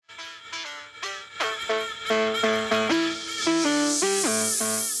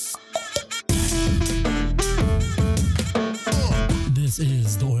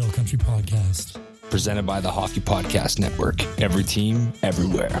presented by the Hockey Podcast Network. Every team,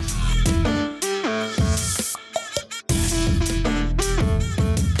 everywhere.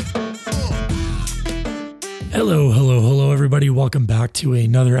 Hello, everybody. Welcome back to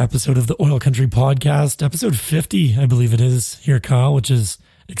another episode of the Oil Country Podcast, episode 50, I believe it is here, Kyle, which is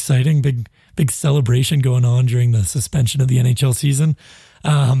exciting. Big celebration going on during the suspension of the NHL season.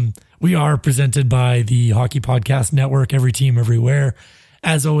 We are presented by the Hockey Podcast Network, Every Team, Everywhere.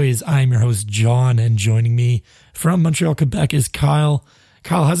 As always, I'm your host, John, and joining me from Montreal, Quebec is Kyle.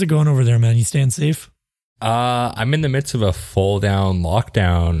 Kyle, how's it going over there, man? You staying safe? I'm in the midst of a full down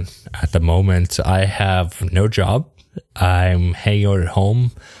lockdown at the moment. I have no job. I'm hanging out at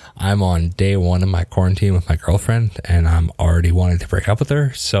home. I'm on day one of my quarantine with my girlfriend, and I'm already wanting to break up with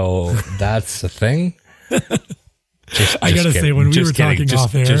her. So that's the thing. I gotta say, when we were talking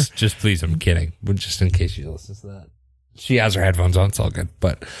off air, just please, I'm kidding. But just in case she listens to that. She has her headphones on, it's all good.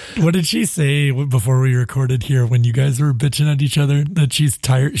 But what did she say before we recorded here when you guys were bitching at each other that she's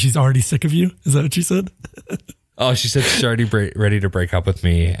tired? She's already sick of you? Is that what she said? Oh, she said she's already ready to break up with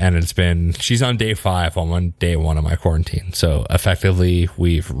me. And she's on day 5. I'm on day 1 of my quarantine. So effectively,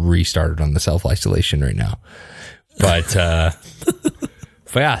 we've restarted on the self-isolation right now. But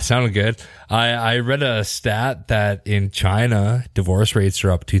yeah, sounded good. I read a stat that in China, divorce rates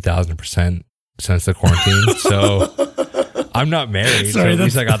are up 2,000% since the quarantine. So I'm not married, so at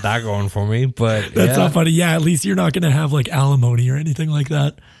least I got that going for me. But that's not funny. Yeah, at least you're not going to have like alimony or anything like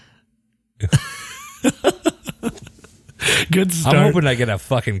that. Good start. I'm hoping I get a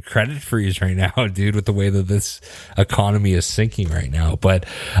fucking credit freeze right now, dude, with the way that this economy is sinking right now. But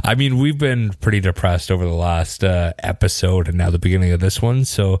I mean, we've been pretty depressed over the last episode and now the beginning of this one.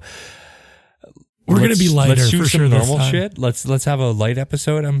 So we're going to be lighter. Let's for some sure. Normal shit. Let's have a light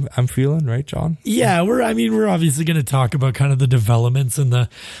episode. I'm feeling, right, John? Yeah, we're obviously going to talk about kind of the developments and the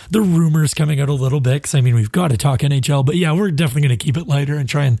rumors coming out a little bit. Cause we've got to talk NHL, but yeah, we're definitely going to keep it lighter and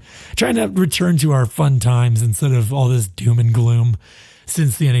trying to return to our fun times instead of all this doom and gloom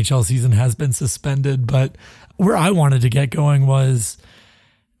since the NHL season has been suspended. But where I wanted to get going was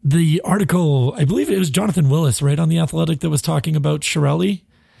the article, I believe it was Jonathan Willis, right, on The Athletic that was talking about Chiarelli.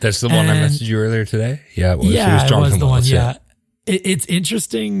 That's the one I messaged you earlier today? Yeah, it was. Yeah, it was the one, yeah. It's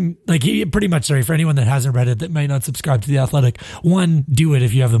interesting. Like, he pretty much, for anyone that hasn't read it that might not subscribe to The Athletic, one, do it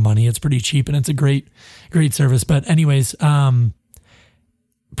if you have the money. It's pretty cheap and it's a great service. But anyways,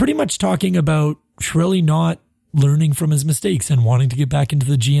 pretty much talking about Chiarelli not learning from his mistakes and wanting to get back into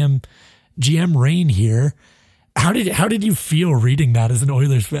the GM reign here. How did you feel reading that as an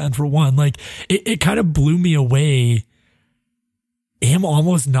Oilers fan, for one? Like, it kind of blew me away. Him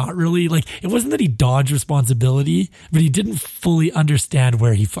almost not really, like, it wasn't that he dodged responsibility, but he didn't fully understand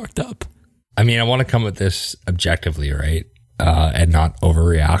where he fucked up. I mean, I want to come at this objectively, right? And not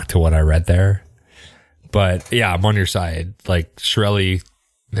overreact to what I read there. But yeah, I'm on your side. Like, Chiarelli,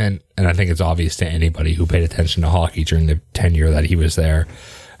 and I think it's obvious to anybody who paid attention to hockey during the tenure that he was there,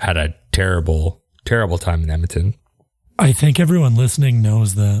 had a terrible, terrible time in Edmonton. I think everyone listening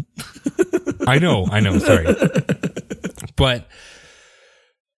knows that. I know, sorry. But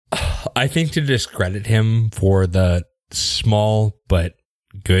I think to discredit him for the small but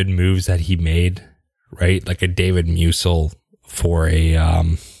good moves that he made, right? Like a David Musil for a,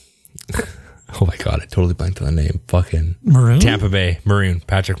 oh my God, I totally blanked on the name. Fucking Maroon? Tampa Bay,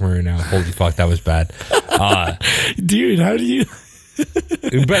 Patrick Maroon now. Holy fuck, that was bad. Dude, how do you...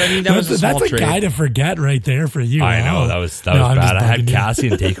 But I mean, that's a trade. Guy to forget right there for you. I know, that was bad. I had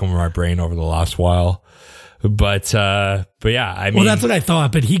Cassian take over my brain over the last while. But yeah, I mean, well, that's what I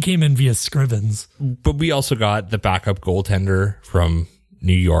thought. But he came in via Scrivens. But we also got the backup goaltender from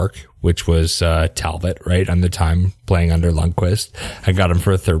New York, which was Talbot, right? On the time playing under Lundqvist. I got him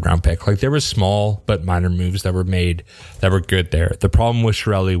for a 3rd round pick. Like, there was small but minor moves that were made that were good there. The problem with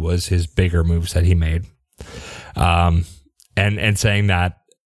Chiarelli was his bigger moves that he made. And saying that,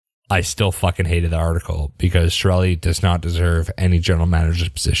 I still fucking hated the article because Chiarelli does not deserve any general manager's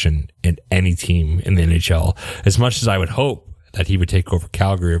position in any team in the NHL. As much as I would hope that he would take over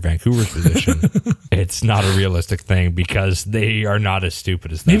Calgary or Vancouver's position, it's not a realistic thing because they are not as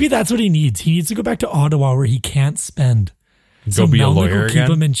stupid as that. Maybe that's what he needs. He needs to go back to Ottawa where he can't spend. Go be a lawyer again?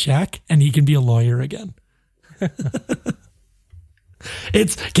 Keep him in check and he can be a lawyer again.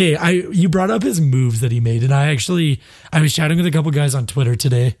 It's okay. You brought up his moves that he made, and I was chatting with a couple guys on Twitter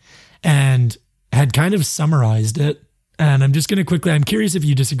today and had kind of summarized it. And I'm just going to quickly, I'm curious if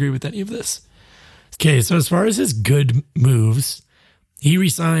you disagree with any of this. Okay. So as far as his good moves, he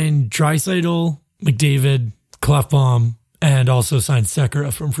re-signed Draisaitl, McDavid, Klefbom, and also signed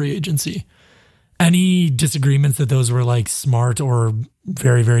Sekera from free agency. Any disagreements that those were like smart or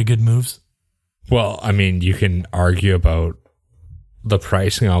very, very good moves? Well, I mean, you can argue about the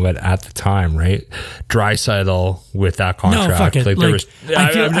pricing of it at the time, right? Draisaitl with that contract. No, fuck it. Like, there was,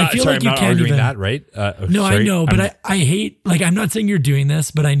 I feel like you can't even. That, right? No, sorry, I know, but I hate, like, I'm not saying you're doing this,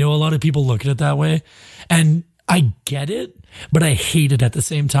 but I know a lot of people look at it that way. And I get it, but I hate it at the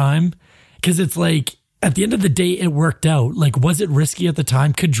same time. Because it's like, at the end of the day, it worked out. Like, was it risky at the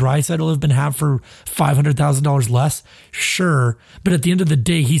time? Could Draisaitl have been had for $500,000 less? Sure. But at the end of the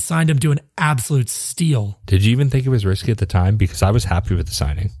day, he signed him to an absolute steal. Did you even think it was risky at the time? Because I was happy with the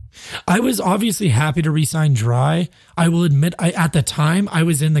signing. I was obviously happy to re-sign Dry. I will admit, at the time, I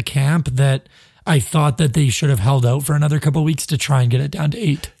was in the camp that I thought that they should have held out for another couple of weeks to try and get it down to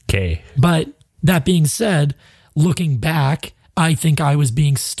 8. Okay. But that being said, looking back, I think I was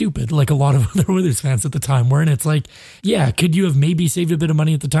being stupid, like a lot of other Oilers fans at the time were. And it's like, yeah, could you have maybe saved a bit of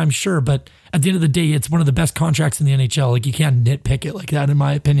money at the time? Sure. But at the end of the day, it's one of the best contracts in the NHL. Like, you can't nitpick it like that, in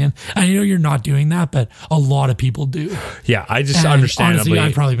my opinion. I know you're not doing that, but a lot of people do. Yeah, I just understandably. Honestly,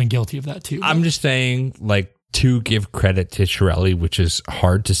 I've probably been guilty of that too. I'm just saying, like, to give credit to Chiarelli, which is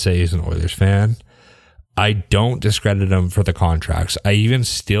hard to say as an Oilers fan, I don't discredit him for the contracts. I even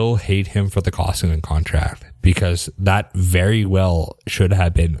still hate him for the Koskinen contract, because that very well should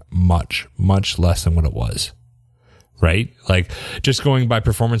have been much, much less than what it was. Right? Like, just going by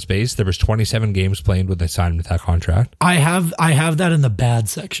performance base, there was 27 games played when they signed with that contract. I have that in the bad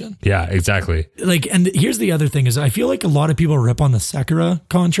section. Yeah, exactly. Like, and here's the other thing is, I feel like a lot of people rip on the Sekera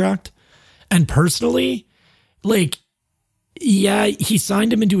contract. And personally, like, yeah, he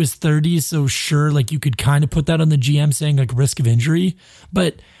signed him into his 30s, so sure, like, you could kind of put that on the GM saying, like, risk of injury.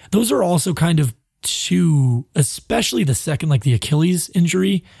 But those are also kind of two, especially the second, like the Achilles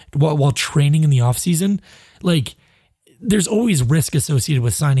injury while training in the offseason. Like, there's always risk associated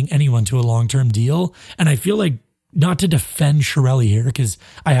with signing anyone to a long-term deal. And I feel like, not to defend Chiarelli here, because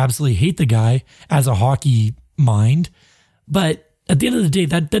I absolutely hate the guy as a hockey mind, but at the end of the day,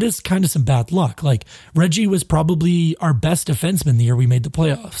 that is kind of some bad luck. Like, Reggie was probably our best defenseman the year we made the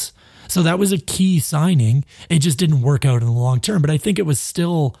playoffs. So that was a key signing. It just didn't work out in the long term. But I think it was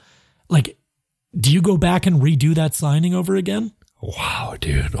still, like, do you go back and redo that signing over again? Wow,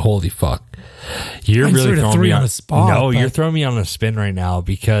 dude. Holy fuck. You're I'm really throwing me on a spot. No, you're throwing me on a spin right now,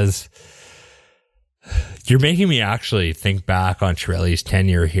 because you're making me actually think back on Chiarelli's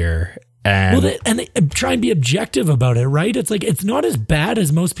tenure here. And try and be objective about it, right? It's like, it's not as bad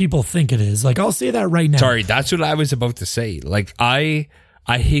as most people think it is. Like, I'll say that right now. Sorry, that's what I was about to say. Like, I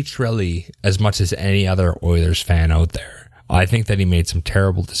hate Chiarelli as much as any other Oilers fan out there. I think that he made some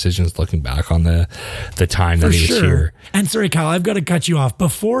terrible decisions looking back on the time that he was here. And sorry, Kyle, I've got to cut you off.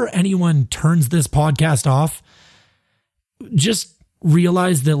 Before anyone turns this podcast off, just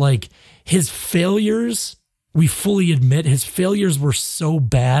realize that, like, his failures, we fully admit his failures were so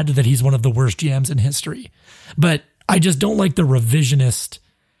bad that he's one of the worst GMs in history. But I just don't like the revisionist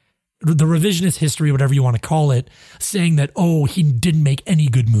history, whatever you want to call it, saying that, oh, he didn't make any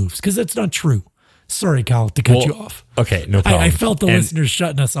good moves, because that's not true. Sorry, Kyle, to cut you off. Okay, no problem. I felt the listeners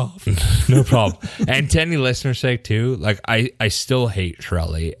shutting us off. No problem. And to any listener's sake too, like, I still hate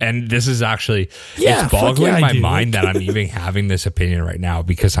Chiarelli. And this is actually, it's boggling my mind that I'm even having this opinion right now,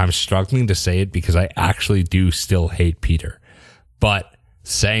 because I'm struggling to say it, because I actually do still hate Peter. But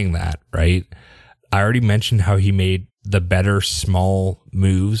saying that, right, I already mentioned how he made the better small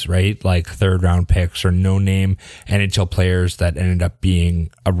moves, right? Like third round picks or no name NHL players that ended up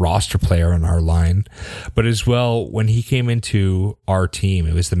being a roster player on our line. But as well, when he came into our team,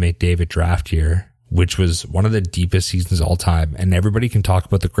 it was the McDavid draft year, which was one of the deepest seasons all time. And everybody can talk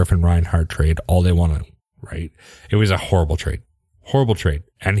about the Griffin Reinhart trade all they want to, right? It was a horrible trade.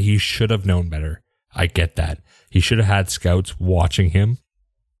 And he should have known better. I get that. He should have had scouts watching him.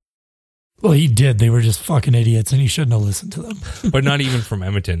 Well, he did. They were just fucking idiots, and he shouldn't have listened to them. But not even from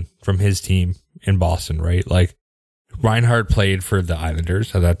Edmonton, from his team in Boston, right? Like, Reinhart played for the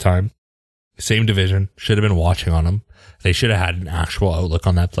Islanders at that time. Same division. Should have been watching on him. They should have had an actual outlook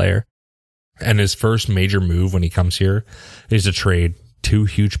on that player. And his first major move when he comes here is to trade 2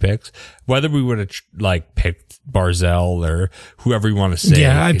 huge picks. Whether we would have like picked Barzell or whoever you want to say.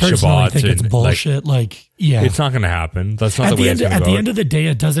 Yeah, I personally think it's bullshit. Yeah, it's not going to happen. That's not the way it's going to go. At the end of the day,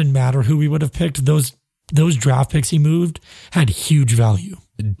 it doesn't matter who we would have picked. Those draft picks he moved had huge value.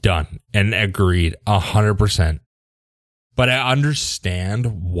 Done and agreed 100%. But I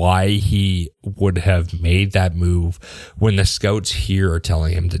understand why he would have made that move when the scouts here are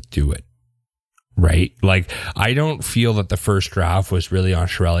telling him to do it. Right? Like, I don't feel that the first draft was really on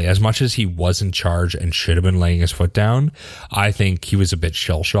Chiarelli. As much as he was in charge and should have been laying his foot down, I think he was a bit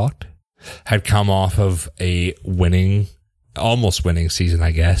shell-shocked. Had come off of a almost winning season, I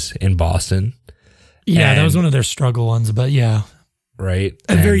guess, in Boston. Yeah, that was one of their struggle ones, but yeah. Right.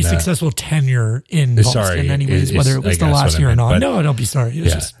 A very successful tenure in Boston anyways, whether it was the last year or not. No, don't be sorry. It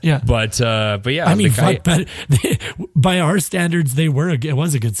was just, yeah. But yeah. I mean, but by our standards, it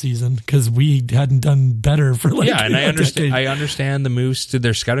was a good season because we hadn't done better for like and I understand the moves to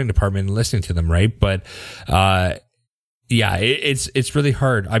their scouting department and listening to them, right? But it's really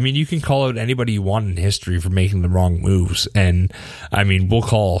hard. I mean, you can call out anybody you want in history for making the wrong moves. And I mean, we'll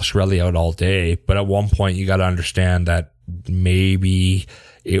call Chiarelli out all day, but at one point you got to understand that maybe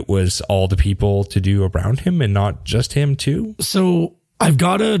it was all the people to do around him and not just him too. So I've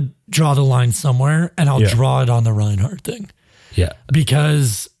got to draw the line somewhere, and I'll draw it on the Reinhart thing. Yeah.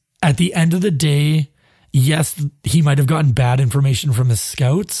 Because at the end of the day, yes, he might have gotten bad information from his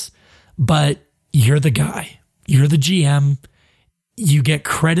scouts, but you're the guy. You're the GM. You get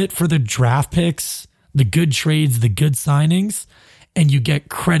credit for the draft picks, the good trades, the good signings, and you get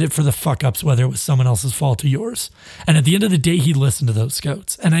credit for the fuck ups, whether it was someone else's fault or yours. And at the end of the day, he listened to those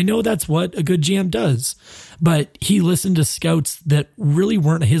scouts. And I know that's what a good GM does, but he listened to scouts that really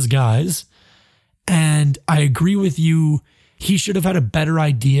weren't his guys. And I agree with you. He should have had a better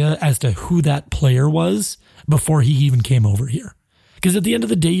idea as to who that player was before he even came over here. Because at the end of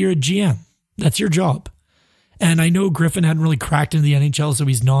the day, you're a GM. That's your job. And I know Griffin hadn't really cracked into the NHL, so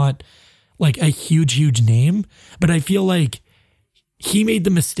he's not like a huge name, but I feel like he made the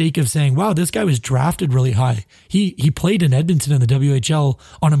mistake of saying, wow, this guy was drafted really high. He played in Edmonton in the WHL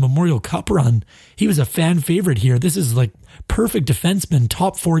on a Memorial Cup run. He was a fan favorite here. This is like perfect defenseman,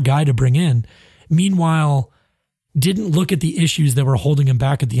 top 4 guy to bring in. Meanwhile, didn't look at the issues that were holding him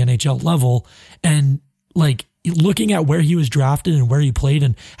back at the NHL level. And like looking at where he was drafted and where he played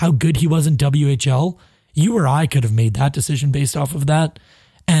and how good he was in WHL, you or I could have made that decision based off of that.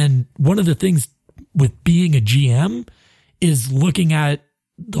 And one of the things with being a GM is looking at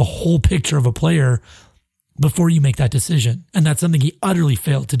the whole picture of a player before you make that decision. And that's something he utterly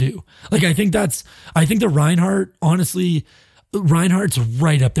failed to do. Like, I think the Reinhart, honestly, Reinhart's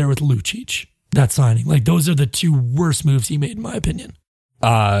right up there with Lucic, that signing. Like, those are the 2 worst moves he made, in my opinion.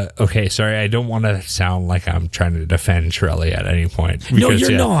 Okay, sorry. I don't want to sound like I'm trying to defend Chiarelli at any point. Because, no,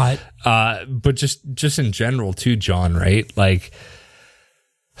 you're not. But just in general too, John, right? Like,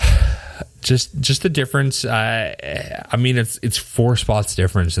 just the difference. I mean, it's 4 spots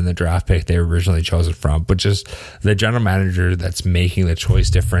difference in the draft pick they were originally chosen from, but just the general manager that's making the choice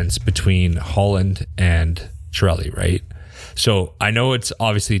difference between Holland and Chiarelli, right? So I know it's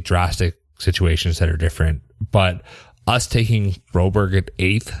obviously drastic situations that are different, but us taking Broberg at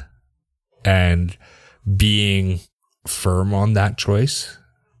 8th and being firm on that choice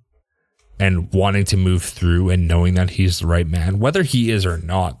and wanting to move through and knowing that he's the right man, whether he is or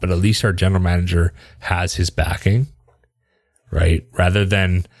not, but at least our general manager has his backing, right? Rather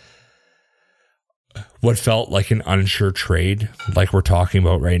than what felt like an unsure trade, like we're talking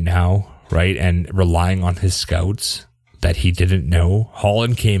about right now, right? And relying on his scouts that he didn't know.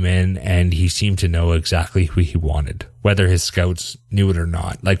 Holland came in and he seemed to know exactly who he wanted, whether his scouts knew it or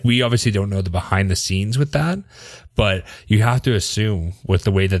not. Like, we obviously don't know the behind the scenes with that, but you have to assume with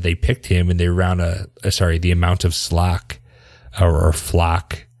the way that they picked him and they ran the amount of slack or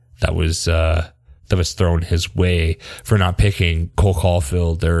flack that was thrown his way for not picking Cole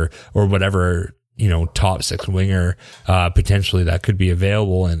Caulfield or whatever, top 6 winger, potentially that could be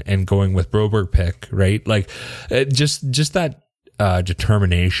available and going with Broberg pick, right? Like, just that,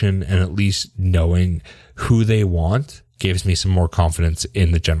 determination and at least knowing who they want gives me some more confidence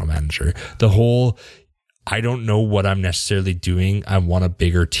in the general manager. The whole, I don't know what I'm necessarily doing. I want a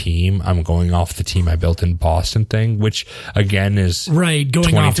bigger team. I'm going off the team I built in Boston thing, which again is right.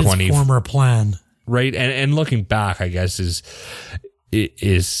 Going off his former plan. Right. And looking back, I guess is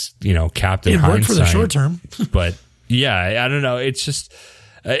Captain It hindsight. worked for the short term. But yeah, I don't know. It's just,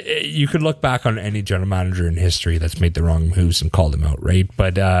 you could look back on any general manager in history that's made the wrong moves and called them out. Right.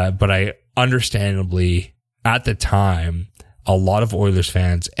 But I understandably at the time, a lot of Oilers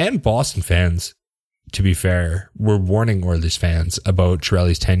fans and Boston fans, to be fair, were warning Oilers fans about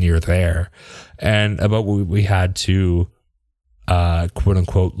Chiarelli's tenure there and about what we had to, quote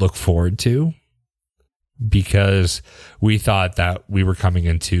unquote, look forward to, because we thought that we were coming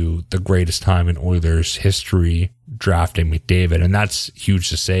into the greatest time in Oilers history drafting McDavid. And that's huge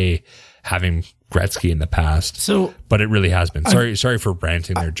to say, having Gretzky in the past. So, but it really has been. Sorry for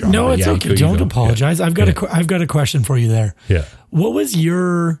ranting there, John. No, it's okay. Don't apologize. Yeah. I've got a question for you there. Yeah. What was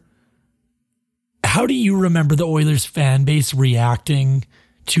how do you remember the Oilers fan base reacting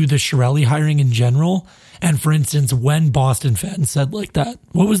to the Chiarelli hiring in general? And for instance, when Boston fans said like that,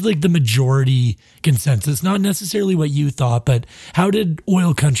 what was like the majority consensus? Not necessarily what you thought, but how did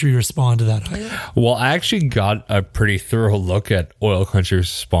Oil Country respond to that hire? Well, I actually got a pretty thorough look at Oil Country's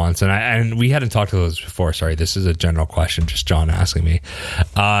response, and we hadn't talked about this before. Sorry, this is a general question, just John asking me.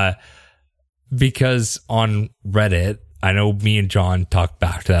 Because on Reddit, I know me and John talk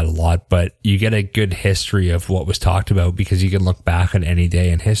back to that a lot, but you get a good history of what was talked about because you can look back at any day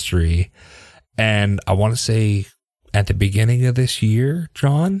in history. And I want to say at the beginning of this year,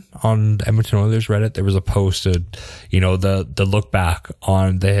 John, on Edmonton Oilers Reddit, there was a post of, the look back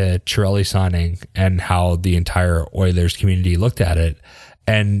on the Chiarelli signing and how the entire Oilers community looked at it.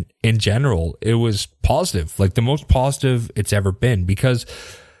 And in general, it was positive, like the most positive it's ever been, because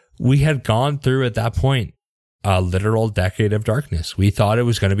we had gone through at that point a literal decade of darkness. We thought it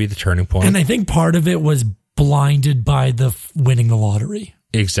was going to be the turning point. And I think part of it was blinded by the winning the lottery.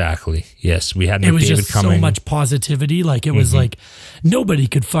 Exactly. Yes, we had. It was just so much positivity. Like it was like nobody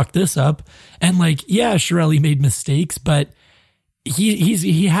could fuck this up. And like, yeah, Chiarelli made mistakes, but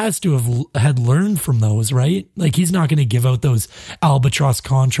he has to have had learned from those, right? Like he's not going to give out those albatross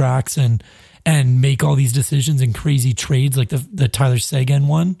contracts and make all these decisions and crazy trades like the Tyler Seguin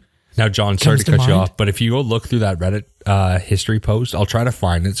one. Now, John, sorry to cut you off, but if you go look through that Reddit history post, I'll try to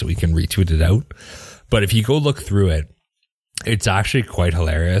find it so we can retweet it out. But if you go look through it, it's actually quite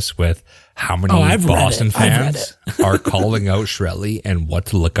hilarious with how many Boston fans are calling out Chiarelli and what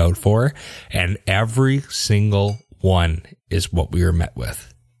to look out for. And every single one is what we were met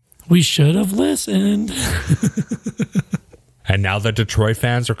with. We should have listened. And now that Detroit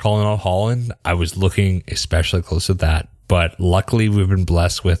fans are calling out Holland, I was looking especially close at that. But luckily, we've been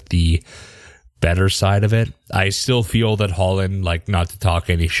blessed with the better side of it. I still feel that Holland, like, not to talk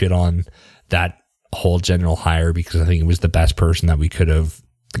any shit on that whole general hire, because I think it was the best person that we could have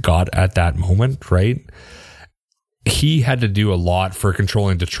got at that moment, right? He had to do a lot for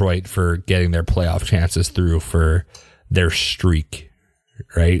controlling Detroit for getting their playoff chances through for their streak,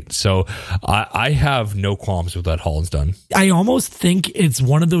 right? So I have no qualms with what Holland's done. I almost think it's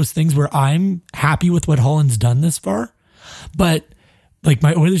one of those things where I'm happy with what Holland's done this far, but like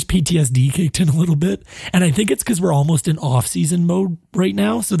my Oilers PTSD kicked in a little bit. And I think it's because we're almost in off-season mode right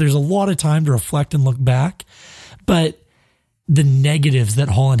now. So there's a lot of time to reflect and look back. But the negatives that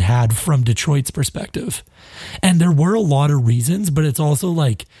Holland had from Detroit's perspective. And there were a lot of reasons, but it's also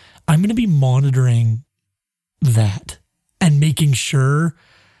like, I'm going to be monitoring that and making sure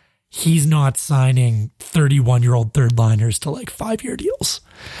he's not signing 31-year-old third liners to like 5-year deals.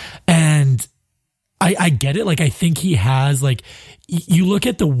 And I get it. Like, I think he has, like, you look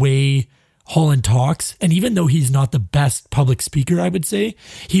at the way Holland talks, and even though he's not the best public speaker, I would say,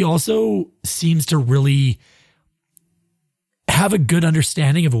 he also seems to really have a good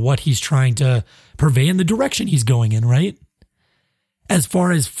understanding of what he's trying to purvey and the direction he's going in, right? As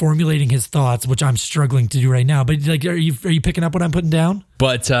far as formulating his thoughts, which I'm struggling to do right now. But like, are you picking up what I'm putting down?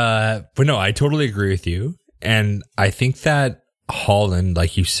 But no, I totally agree with you. And I think that Holland,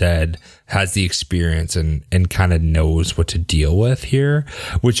 like you said, has the experience and kind of knows what to deal with here,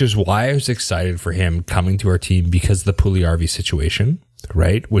 which is why I was excited for him coming to our team, because of the Puljujarvi situation,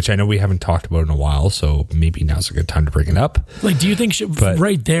 right? Which I know we haven't talked about in a while, so maybe now's a good time to bring it up. Like, do you think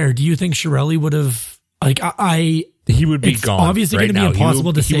right there? Do you think Chiarelli would have he would be gone? Obviously, going to be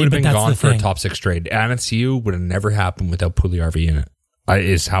impossible to say. He would have been gone for a top 6 trade. Annetsiu would have never happened without Puljujarvi in it.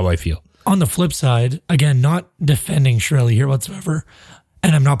 Is how I feel. On the flip side, again, not defending Chiarelli here whatsoever,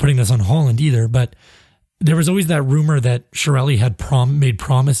 and I'm not putting this on Holland either, but there was always that rumor that Chiarelli had made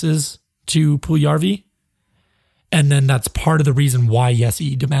promises to Puljujarvi, and then that's part of the reason why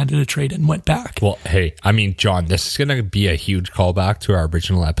Yessi demanded a trade and went back. Well, hey, I mean, John, this is going to be a huge callback to our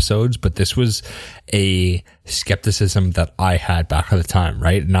original episodes, but this was a skepticism that I had back at the time,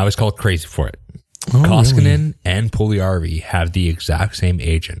 right? And I was called crazy for it. Koskinen really? And Puljujarvi have the exact same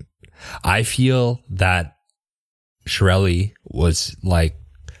agent. I feel that Chiarelli was like,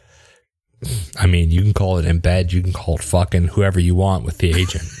 I mean, you can call it in bed, you can call it fucking whoever you want with the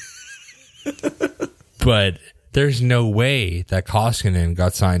agent. But there's no way that Koskinen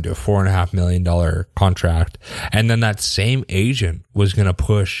got signed to a $4.5 million contract. And then that same agent was going to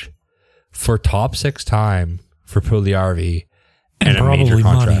push for top 6 time for Puljujarvi and a major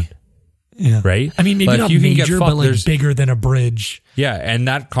contract. Money. Yeah. Right? I mean, maybe not major, but like bigger than a bridge. Yeah, and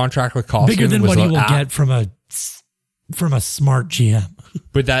that contract with Koskinen bigger than what he will get from a smart GM.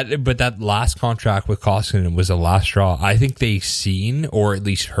 But that last contract with Koskinen was the last straw. I think they seen or at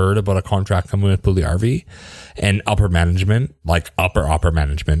least heard about a contract coming with Puljujarvi, and upper management, like upper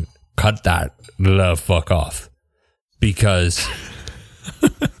management, cut that the fuck off, because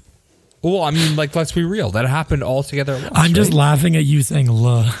Well, I mean, like, let's be real. That happened all together at once, I'm just laughing at you saying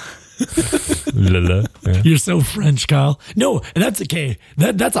 "la." Yeah. You're so French, Kyle. No, that's okay.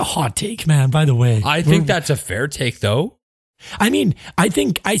 That's a hot take, man. By the way, I think that's a fair take, though. I mean, I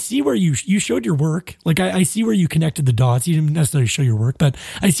think I see where you showed your work. Like, I see where you connected the dots. You didn't necessarily show your work, but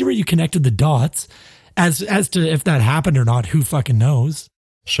I see where you connected the dots. As to if that happened or not, who fucking knows?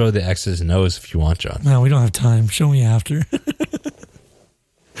 Show the X's and O's if you want, John. No, we don't have time. Show me after.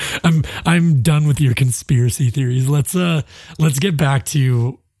 I'm done with your conspiracy theories. Let's get back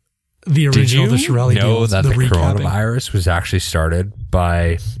to the original, the Shirelli know deals, that the recapping. coronavirus was actually started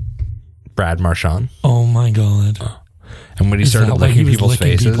by Brad Marchand? Oh my God. And when he started licking people's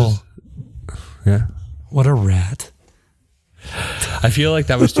faces. Yeah. What a rat. I feel like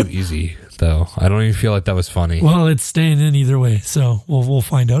that was too easy, though. I don't even feel like that was funny. Well, it's staying in either way, so we'll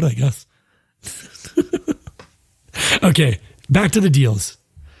find out, I guess. Okay, back to the deals.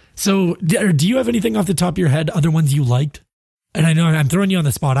 So, do you have anything off the top of your head, other ones you liked? And I know I'm throwing you on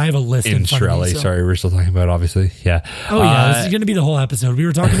the spot. I have a list in front of me. So. Sorry, we're still talking about, obviously. Yeah. Oh, yeah. This is going to be the whole episode. We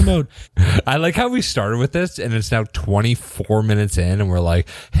were talking about... I like how we started with this, and it's now 24 minutes in, and we're like,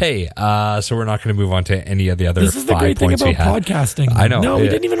 hey, so we're not going to move on to any of the other 5 points we had. This is the great thing about podcasting. I know. No, we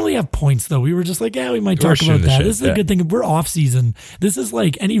didn't even really have points, though. We were just like, yeah, we might talk about that. This is a good thing. We're off season. This is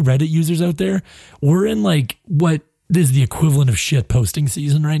like any Reddit users out there. We're in like what... This is the equivalent of shit posting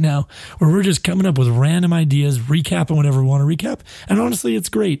season right now, where we're just coming up with random ideas, recapping whatever we want to recap. And honestly, it's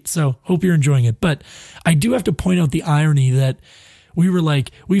great. So hope you're enjoying it. But I do have to point out the irony that we were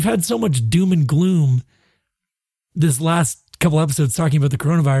like, we've had so much doom and gloom this last couple episodes talking about the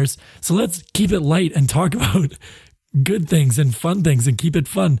coronavirus. So let's keep it light and talk about good things and fun things and keep it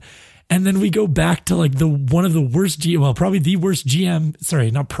fun. And then we go back to like one of the worst probably the worst GM.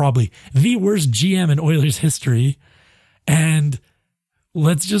 Sorry, not probably the worst GM in Oilers history. And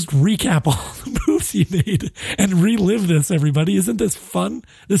let's just recap all the moves he made and relive this, everybody. Isn't this fun?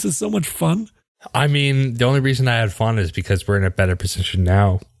 This is so much fun. I mean, the only reason I had fun is because we're in a better position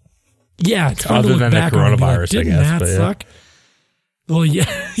now. Yeah, it's fun other to look than back the coronavirus, on. Didn't that suck? Well,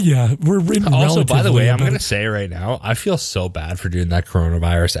 yeah. We're in also, by the way, I'm going to say right now, I feel so bad for doing that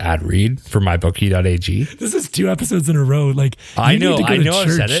coronavirus ad read for mybookie.ag. This is 2 episodes in a row. Like, I know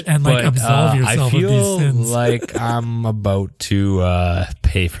I've said it, and like absolve yourself of these sins. Like I'm about to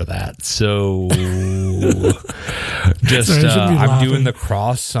pay for that. So just I'm doing the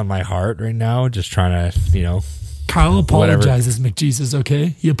cross on my heart right now, just trying to, Kyle apologizes, McJesus,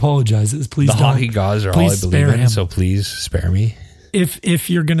 okay? He apologizes. Please don't. The hockey gods are all I believe in, so please spare me. If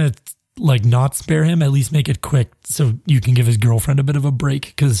you're gonna like not spare him, at least make it quick so you can give his girlfriend a bit of a break,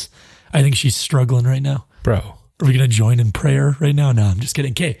 because I think she's struggling right now. Bro, are we gonna join in prayer right now? No, I'm just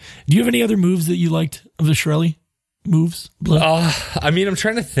kidding. Okay, do you have any other moves that you liked of the Shirelli moves? I mean, I'm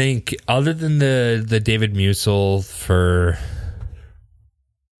trying to think. Other than the David Musil for,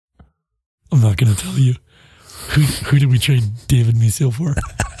 I'm not gonna tell you. Who did we trade David Musil for?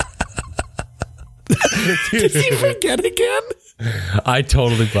 Did he forget again? I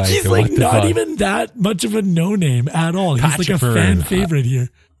totally blanked. He's like not even that much of a no-name at all. He's like a fan favorite here.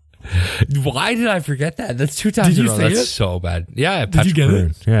 Why did I forget that? That's 2 times in a row. That's so bad. Yeah, Did you get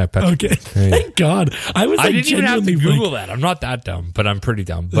it? Yeah, Patrick. Okay. Thank God. I didn't even have to Google that. I'm not that dumb, but I'm pretty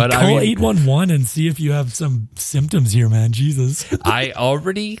dumb. But call 811 and see if you have some symptoms here, man. Jesus. I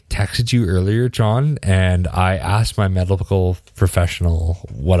already texted you earlier, John, and I asked my medical professional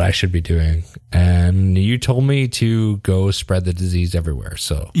what I should be doing, and you told me to go spread the disease everywhere.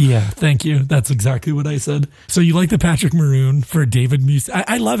 So yeah, thank you. That's exactly what I said. So you like the Patrick Maroon for David Musil?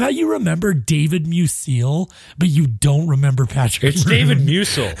 I love how you remember David Musil, but you don't remember Patrick It's Maroon. David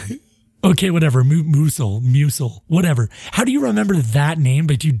Musil. Okay, whatever. Musil, whatever. How do you remember that name,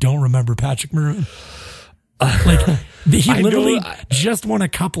 but you don't remember Patrick Maroon? Like, he literally just won a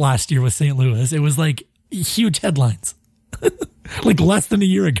cup last year with St. Louis. It was like huge headlines, like less than a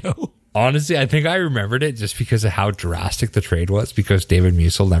year ago. Honestly, I think I remembered it just because of how drastic the trade was, because David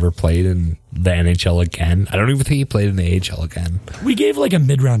Musil never played in the NHL again. I don't even think he played in the AHL again. We gave like a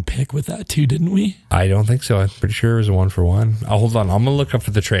mid-round pick with that too, didn't we? I don't think so. I'm pretty sure it was a 1-for-1. Hold on. I'm going to look up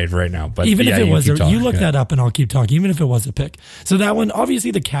for the trade right now. But even if it was, you look that up and I'll keep talking, even if it was a pick. So that one,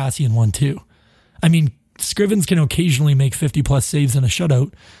 obviously the Cassian one too. I mean, Scrivens can occasionally make 50 plus saves in a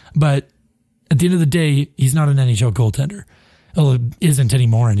shutout, but at the end of the day, he's not an NHL goaltender. Well, it isn't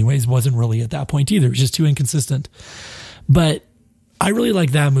anymore anyways. Wasn't really at that point either. It was just too inconsistent. But I really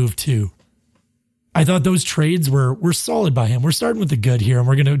like that move too. I thought those trades were solid by him. We're starting with the good here, and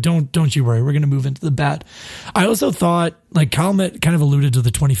we're gonna don't you worry. We're gonna move into the bad. I also thought, like Kyle kind of alluded to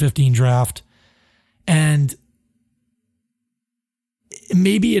the 2015 draft, and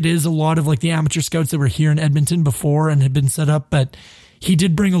maybe it is a lot of like the amateur scouts that were here in Edmonton before and had been set up, but he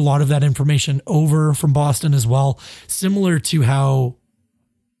did bring a lot of that information over from Boston as well, similar to how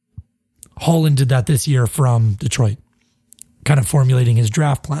Holland did that this year from Detroit, kind of formulating his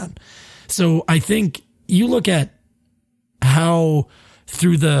draft plan. So I think you look at how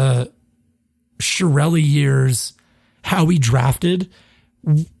through the Chiarelli years, how we drafted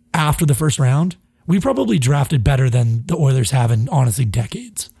after the first round, we probably drafted better than the Oilers have in honestly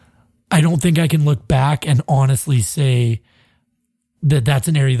decades. I don't think I can look back and honestly say that that's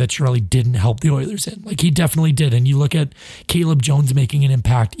an area that Chiarelli didn't help the Oilers in. Like, he definitely did. And you look at Caleb Jones making an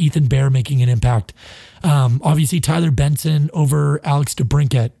impact, Ethan Bear making an impact. Obviously, Tyler Benson over Alex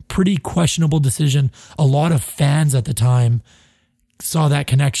DeBrincat, pretty questionable decision. A lot of fans at the time saw that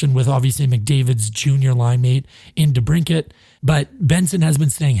connection with obviously McDavid's junior line mate in DeBrincat. But Benson has been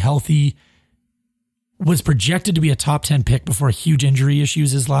staying healthy, was projected to be a top 10 pick before huge injury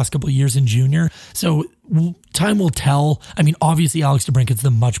issues his last couple of years in junior. So time will tell. I mean, obviously Alex DeBrincat's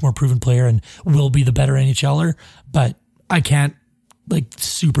the much more proven player and will be the better NHLer, but I can't like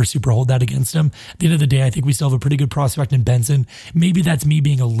super hold that against him. At the end of the day, I think we still have a pretty good prospect in Benson. Maybe that's me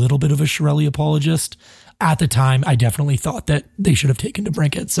being a little bit of a Chiarelli apologist. At the time, I definitely thought that they should have taken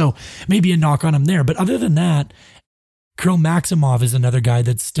DeBrincat. So maybe a knock on him there. But other than that, Kirill Maximov is another guy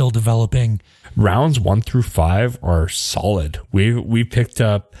that's still developing. Rounds 1 through 5 are solid. We picked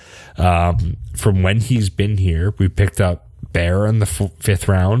up from when he's been here. We picked up Bear in the 5th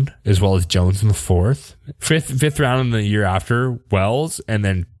round, as well as Jones in the 4th. Fifth round in the year after, Wells, and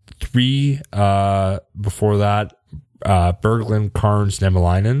then 3 before that, Berglund, Carnes,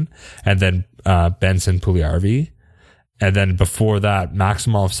 Nemelainen, and then Benson, Puljujarvi, and then before that,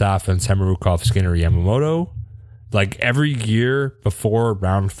 Maximov, Safin, Samorukov, Skinner, Yamamoto. Like every year before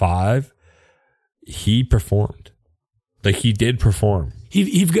round 5, he performed. Like he did perform.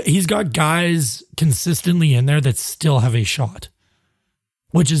 He's got guys consistently in there that still have a shot,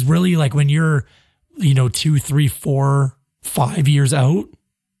 which is really like when you're, 2, 3, 4, 5 years out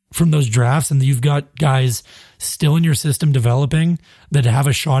from those drafts and you've got guys still in your system developing that have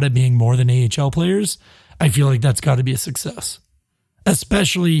a shot at being more than AHL players. I feel like that's got to be a success,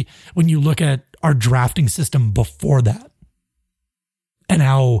 especially when you look at our drafting system before that and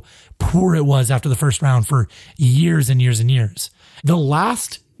how poor it was after the first round for years and years and years. The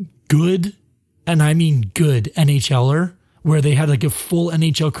last good, and I mean good NHLer, where they had like a full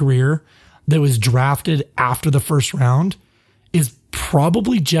NHL career that was drafted after the first round is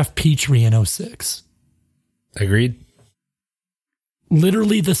probably Jeff Petrie in 06. Agreed.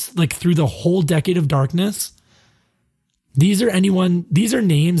 Literally this, like through the whole decade of darkness, these are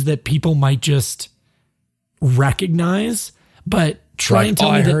names that people might just recognize, but try and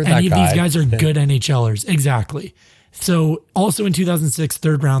tell me that any of these guys are good NHLers. Exactly. So also in 2006,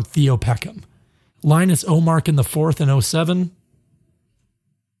 3rd round, Theo Peckham. Linus Omark in the 4th in 07.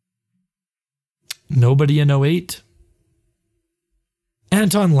 Nobody in 08.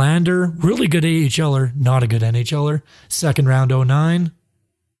 Anton Lander, really good AHLer, not a good NHLer. 2nd round, 09.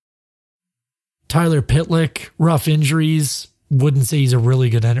 Tyler Pitlick, rough injuries. Wouldn't say he's a really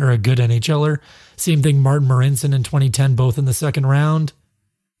good or a good NHLer. Same thing, Martin Marincin in 2010, both in the 2nd round.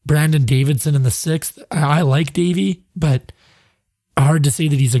 Brandon Davidson in the 6th. I like Davey, but hard to say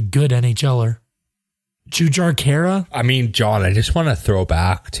that he's a good NHLer. Jujhar Khaira. I mean, John, I just want to throw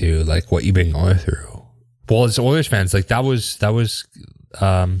back to like what you've been going through. Well, as Oilers fans, like that was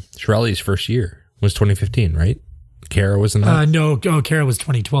Chiarelli's first year was 2015, right? Khaira was in that. No, Khaira was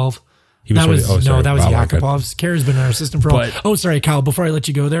 2012. That was Yakupov's. Khaira's been in our system for a while. Oh, sorry, Kyle. Before I let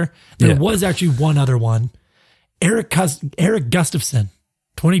you go there was actually one other one. Eric Gustafsson,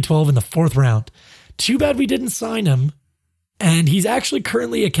 2012 in the 4th round. Too bad we didn't sign him. And he's actually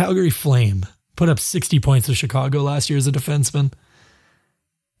currently a Calgary Flame. Put up 60 points with Chicago last year as a defenseman.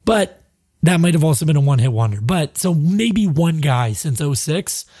 But that might have also been a one-hit wonder. But so maybe one guy since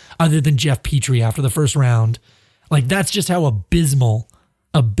 06, other than Jeff Petrie after the first round. Like that's just how abysmal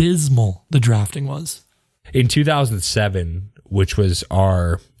the drafting was. In 2007, which was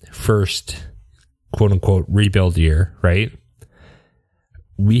our first quote-unquote rebuild year, right?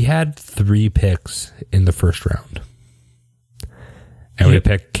 We had 3 picks in the first round. And we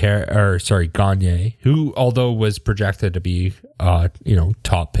picked Gagne, who although was projected to be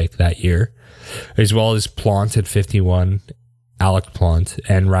top pick that year, as well as Plant at 51, Alec Plant,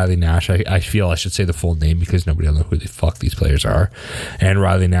 and Riley Nash. I feel I should say the full name because nobody will know who the fuck these players are. And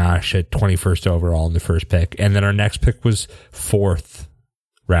Riley Nash at 21st overall in the first pick. And then our next pick was 4th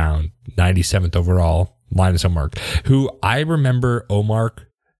round, 97th overall, Linus Omark, who I remember Omark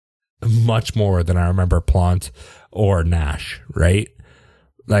much more than I remember Plant or Nash, right?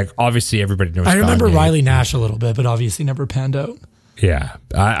 Like, obviously, everybody knows. I remember Kanye. Riley Nash a little bit, but obviously never panned out. Yeah,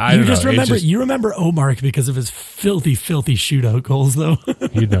 I You don't just know. remember you remember Omar because of his filthy shootout goals, though.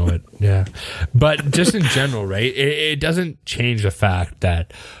 You know it, yeah. But just in general, right? It doesn't change the fact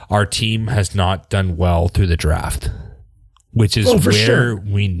that our team has not done well through the draft, which is where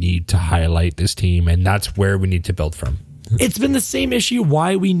we need to highlight this team, and that's where we need to build from. It's been the same issue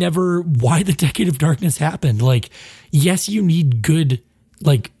why the Decade of Darkness happened. Like, yes, you need good,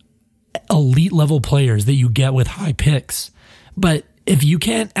 like, elite level players that you get with high picks, but if you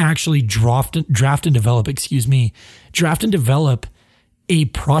can't actually draft and develop a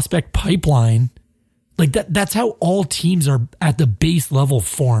prospect pipeline, like that's how all teams are at the base level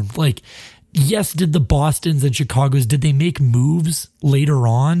formed. Like, yes, did the Bostons and Chicagos, did they make moves later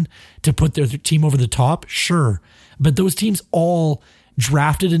on to put their team over the top? Sure. But those teams all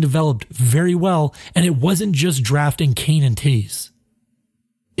drafted and developed very well. And it wasn't just drafting Kane and Taze.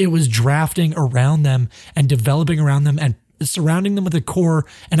 It was drafting around them and developing around them and surrounding them with a core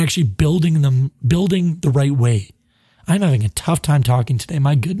and actually building the right way. I'm having a tough time talking today.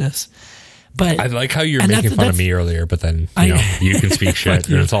 My goodness. But I like how you're making fun of me earlier, but then you can speak shit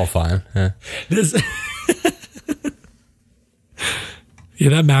and it's all fine. Yeah. Yeah,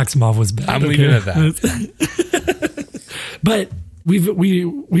 that Maximov was bad. I'm leaving it at that. But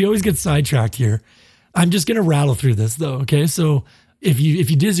we always get sidetracked here. I'm just gonna rattle through this though. Okay, so if you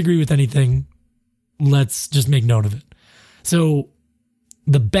disagree with anything, let's just make note of it. So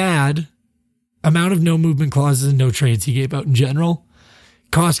the bad amount of no movement clauses and no trades he gave out in general.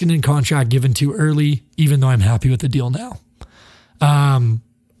 Koskinen contract given too early, even though I'm happy with the deal now.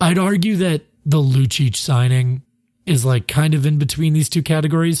 I'd argue that the Lucic signing is like kind of in between these two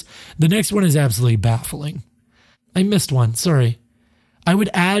categories. The next one is absolutely baffling. I missed one. Sorry. I would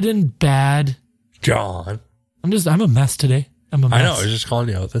add in bad. John. I'm a mess today. I'm a mess. I know. I was just calling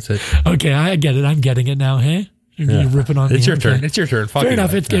you out. That's it. Okay. I get it. I'm getting it now. Hey, you're ripping on me. It's your turn. Okay. It's your turn. Fuck Fair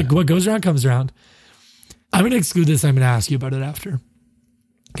enough. Life. It's what goes around comes around. I'm going to exclude this. I'm going to ask you about it after.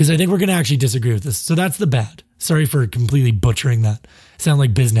 Because I think we're going to actually disagree with this. So that's the bad. Sorry for completely butchering that. Sound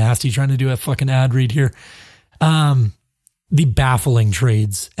like Biz Nasty trying to do a fucking ad read here. The baffling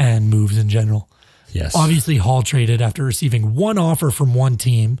trades and moves in general. Yes. Obviously, Hall traded after receiving one offer from one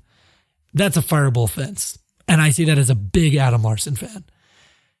team. That's a fireable offense. And I see that as a big Adam Larson fan.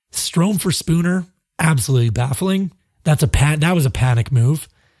 Strome for Spooner, absolutely baffling. That was a panic move.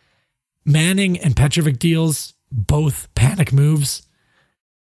 Manning and Petrovic deals, both panic moves.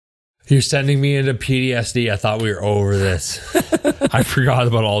 You're sending me into PTSD. I thought we were over this. I forgot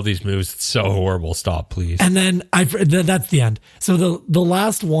about all these moves. It's so horrible. Stop, please. And then that's the end. So the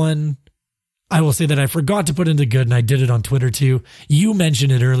last one, I will say that I forgot to put into good, and I did it on Twitter too. You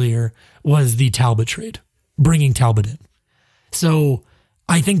mentioned it earlier, was the Talbot trade, bringing Talbot in. So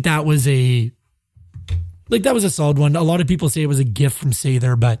I think that was a solid one. A lot of people say it was a gift from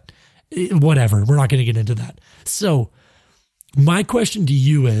Sather, but whatever. We're not going to get into that. So my question to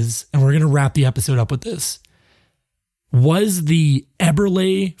you is, and we're going to wrap the episode up with this, was the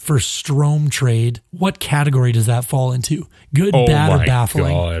Eberle for Strome trade, what category does that fall into? Good, bad, or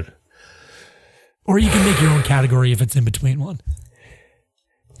baffling? Oh my God. Or you can make your own category if it's in between one.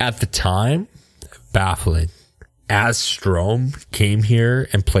 At the time, baffling. As Strome came here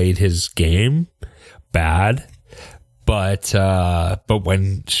and played his game, bad. But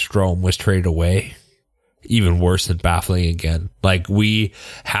when Strome was traded away, even worse than baffling again. Like, we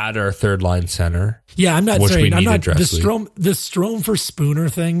had our third line center. Yeah, I'm not saying the Strome for Spooner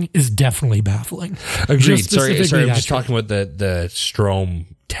thing is definitely baffling. Agreed. Sorry, I'm just talking about the Strome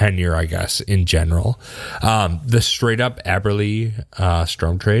tenure, I guess, in general. The straight up Eberle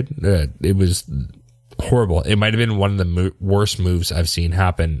Strome trade, it was horrible. It might have been one of the worst moves I've seen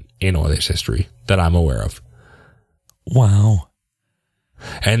happen in Oilers history that I'm aware of. Wow.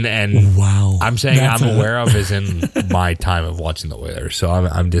 And wow, I'm saying I'm aware of is in my time of watching the Oilers. So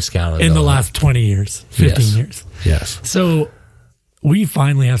I'm discounting in the last 20 years, 15 years. Yes. So we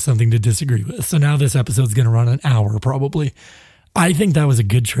finally have something to disagree with. So now this episode's going to run an hour probably. I think that was a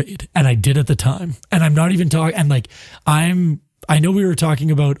good trade, and I did at the time. And I'm not even talking. And like I know we were talking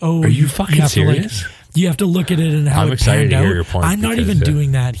about. Oh, are you fucking serious? You have to look at it and how I'm excited to hear your point. I'm not even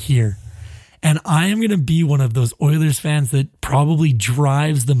doing that here. And I am going to be one of those Oilers fans that probably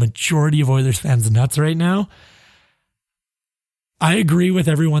drives the majority of Oilers fans nuts right now. I agree with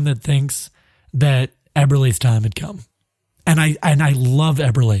everyone that thinks that Eberle's time had come. And I love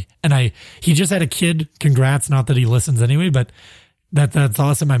Eberle. And he just had a kid. Congrats. Not that he listens anyway, but that's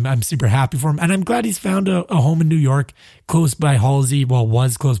awesome. I'm super happy for him. And I'm glad he's found a home in New York, close by Halsey. Well,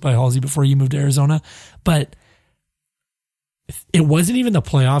 was close by Halsey before he moved to Arizona. But it wasn't even the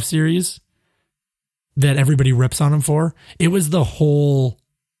playoff series that everybody rips on him for. It was the whole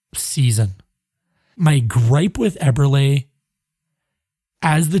season. My gripe with Eberle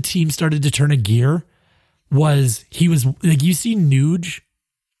as the team started to turn a gear was he was like, you see Nuge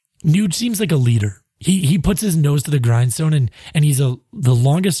seems like a leader. He puts his nose to the grindstone and he's the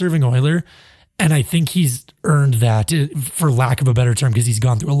longest serving Oiler. And I think he's earned that, for lack of a better term, because he's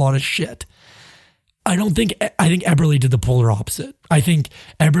gone through a lot of shit. I think Eberle did the polar opposite. I think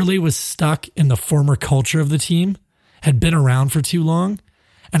Eberle was stuck in the former culture of the team, had been around for too long.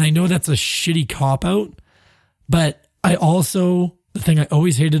 And I know that's a shitty cop-out, but the thing I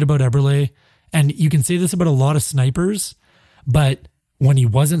always hated about Eberle, and you can say this about a lot of snipers, but when he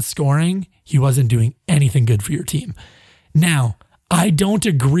wasn't scoring, he wasn't doing anything good for your team. Now, I don't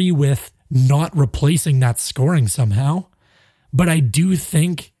agree with not replacing that scoring somehow, but I do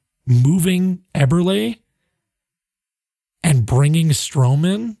think moving Eberle and bringing Strome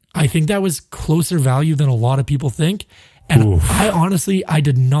in, I think that was closer value than a lot of people think. And I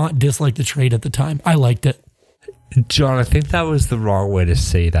did not dislike the trade at the time. I liked it. John, I think that was the wrong way to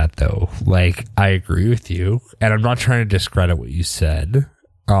say that, though. Like, I agree with you, and I'm not trying to discredit what you said.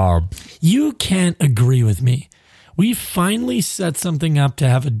 You can't agree with me. We finally set something up to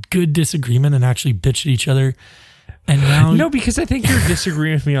have a good disagreement and actually bitch at each other. And now, no, because I think you're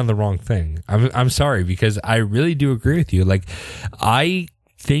disagreeing with me on the wrong thing. I'm sorry, because I really do agree with you. Like, I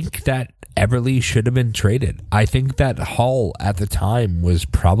think that Eberle should have been traded. I think that Hall at the time was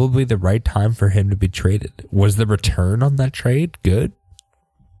probably the right time for him to be traded. Was the return on that trade good?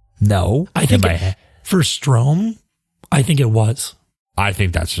 No. I think for Strome, I think it was. I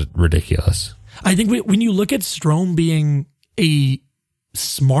think that's ridiculous. I think when you look at Strome being a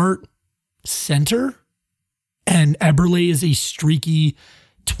smart center and Eberle is a streaky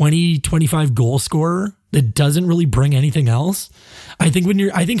 20, 25 goal scorer that doesn't really bring anything else, I think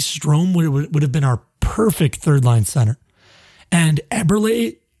Strome would have been our perfect third line center. And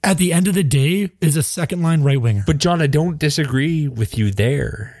Eberle, at the end of the day, is a second line right winger. But John, I don't disagree with you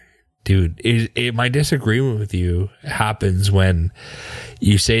there. Dude, my disagreement with you happens when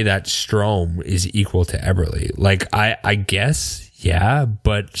you say that Strome is equal to Eberle. Like, I guess, yeah,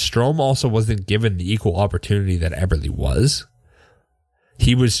 but Strome also wasn't given the equal opportunity that Eberle was.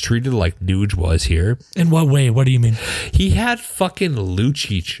 He was treated like Nuge was here. In what way? What do you mean? He had fucking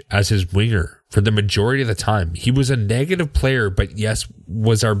Lucic as his winger for the majority of the time. He was a negative player, but yes,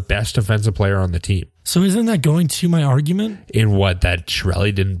 was our best offensive player on the team. So isn't that going to my argument? In what? That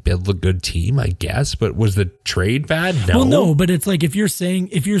Chiarelli didn't build a good team, I guess, but was the trade bad? No. Well, no, but it's like if you're saying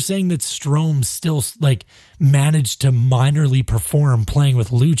that Strome still like managed to minorly perform playing with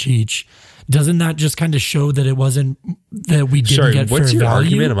Lucic, doesn't that just kind of show that it wasn't that we didn't get fair value? What's your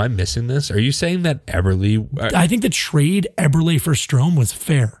argument? Am I missing this? Are you saying that Eberle? I think the trade Eberle for Strome was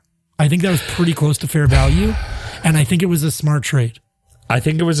fair. I think that was pretty close to fair value, and I think it was a smart trade. I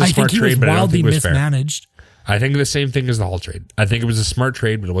think it was a smart trade, but I don't think it was mismanaged. Fair. I think the same thing as the Hall trade. I think it was a smart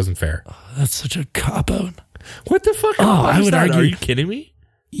trade, but it wasn't fair. Oh, that's such a cop-out. What the fuck? I would argue. Are you kidding me?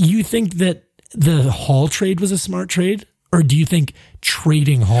 You think that the Hall trade was a smart trade? Or do you think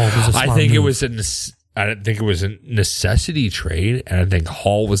trading Hall was a smart I think move? I don't think it was a necessity trade, and I think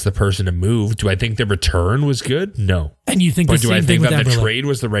Hall was the person to move. Do I think the return was good? No. And you think but the do same I think thing that with the Eberle? trade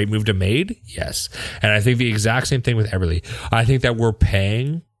was the right move to made? Yes. And I think the exact same thing with Eberle. I think that we're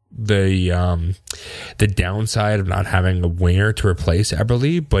paying the downside of not having a winger to replace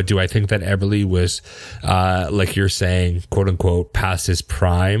Eberle, but do I think that Eberle was like you're saying, quote unquote, past his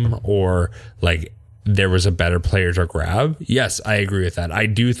prime, or like there was a better player to grab? Yes, I agree with that. I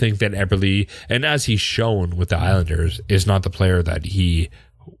do think that Eberle, and as he's shown with the Islanders, is not the player that he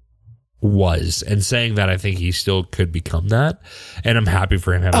was. And saying that, I think he still could become that. And I'm happy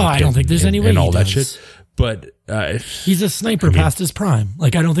for him having I don't think there's any way and all he that does. shit. But he's a sniper past his prime.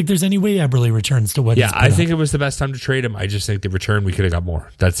 Like, I don't think there's any way Eberle returns to what he's put I think up. it was the best time to trade him. I just think the return, we could have got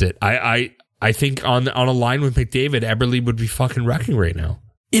more. That's it. I think on a line with McDavid, Eberle would be fucking wrecking right now.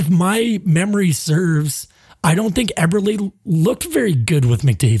 If my memory serves, I don't think Eberle looked very good with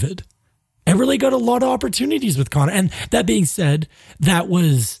McDavid. Eberle got a lot of opportunities with Connor. And that being said, that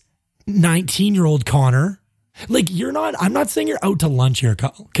was 19-year-old Connor. Like, I'm not saying you're out to lunch here,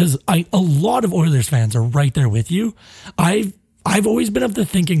 Kyle, because a lot of Oilers fans are right there with you. I've always been of the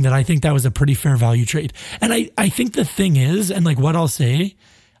thinking that I think that was a pretty fair value trade. And I think the thing is, and like what I'll say,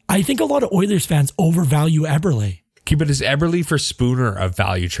 I think a lot of Oilers fans overvalue Eberle. Okay, but is Eberle for Spooner a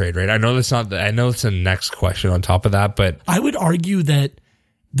value trade, right? I know it's the next question on top of that, but I would argue that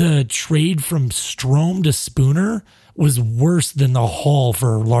the trade from Strome to Spooner was worse than the haul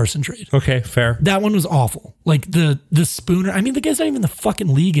for Larson trade. Okay, fair. That one was awful. Like the Spooner. I mean, the guy's not even in the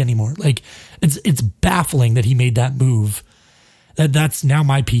fucking league anymore. Like it's baffling that he made that move. That's now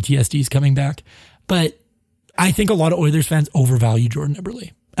my PTSD is coming back. But I think a lot of Oilers fans overvalue Jordan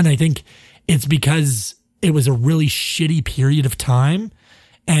Eberle. And I think it's because it was a really shitty period of time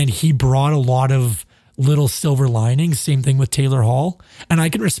and he brought a lot of little silver linings. Same thing with Taylor Hall. And I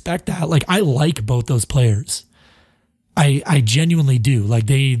can respect that. Like, I like both those players. I genuinely do. Like,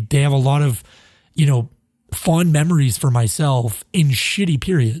 they have a lot of, fond memories for myself in shitty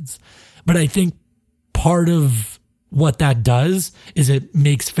periods. But I think part of what that does is it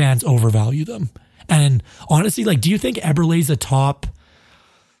makes fans overvalue them. And honestly, like, do you think Eberle's a top,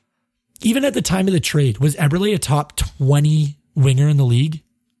 even at the time of the trade, was Eberle a top 20 winger in the league?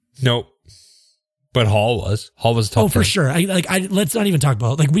 Nope. But Hall was top. Oh, for sure. Let's not even talk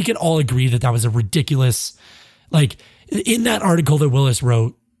about it. Like, we can all agree that was a ridiculous, like, in that article that Willis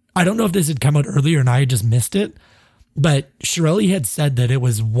wrote, I don't know if this had come out earlier and I had just missed it, but Chiarelli had said that it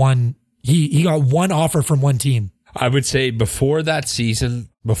was he got one offer from one team. I would say before that season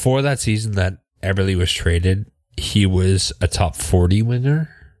that Eberle was traded, he was a top 40 winger.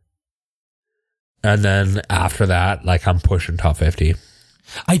 And then after that, like, I'm pushing top 50.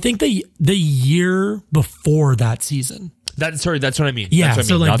 I think the year before that season. That's what I mean. Yeah, that's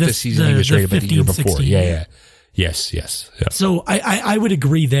what I mean. Not this season he was traded, but the year before. 16, yeah. Yes. Yeah. So I would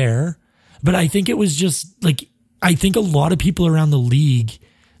agree there, but I think it was just like, I think a lot of people around the league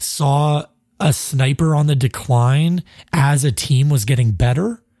saw a sniper on the decline as a team was getting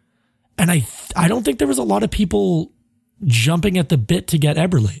better. And I don't think there was a lot of people jumping at the bit to get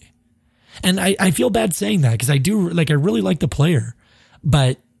Eberle. And I feel bad saying that because I really like the player,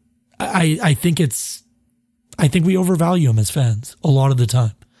 but I think we overvalue him as fans a lot of the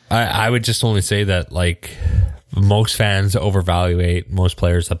time. I would just only say that, like, most fans overvaluate most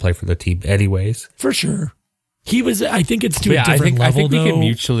players that play for the team anyways. For sure. I think it's to a different level, I think though. We can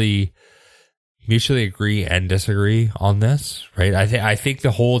mutually agree and disagree on this, right? I think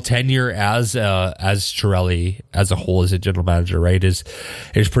the whole tenure as Chiarelli as a whole as a general manager, right, is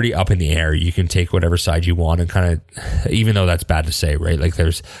pretty up in the air. You can take whatever side you want and kind of, even though that's bad to say, right? Like,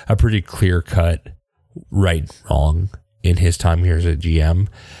 there's a pretty clear cut right and wrong in his time here as a GM.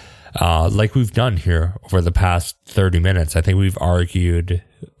 Like we've done here over the past 30 minutes. I think we've argued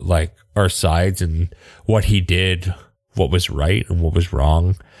like our sides and what he did, what was right and what was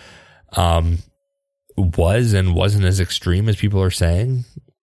wrong. Was and wasn't as extreme as people are saying.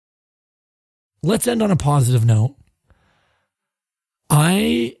 Let's end on a positive note.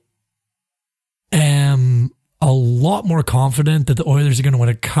 I am a lot more confident that the Oilers are going to win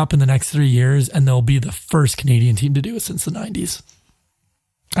a cup in the next 3 years, and they'll be the first Canadian team to do it since the 90s.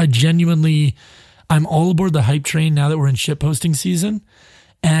 I'm all aboard the hype train now that we're in shitposting season.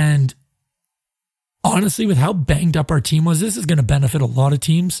 And honestly, with how banged up our team was, this is going to benefit a lot of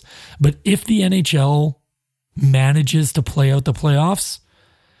teams. But if the NHL manages to play out the playoffs,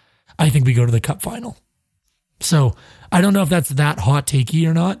 I think we go to the cup final. So I don't know if that's that hot takey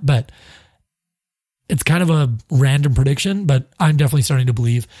or not, but it's kind of a random prediction, but I'm definitely starting to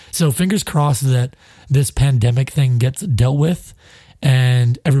believe. So fingers crossed that this pandemic thing gets dealt with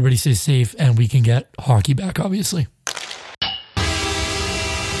and everybody stays safe and we can get hockey back, obviously.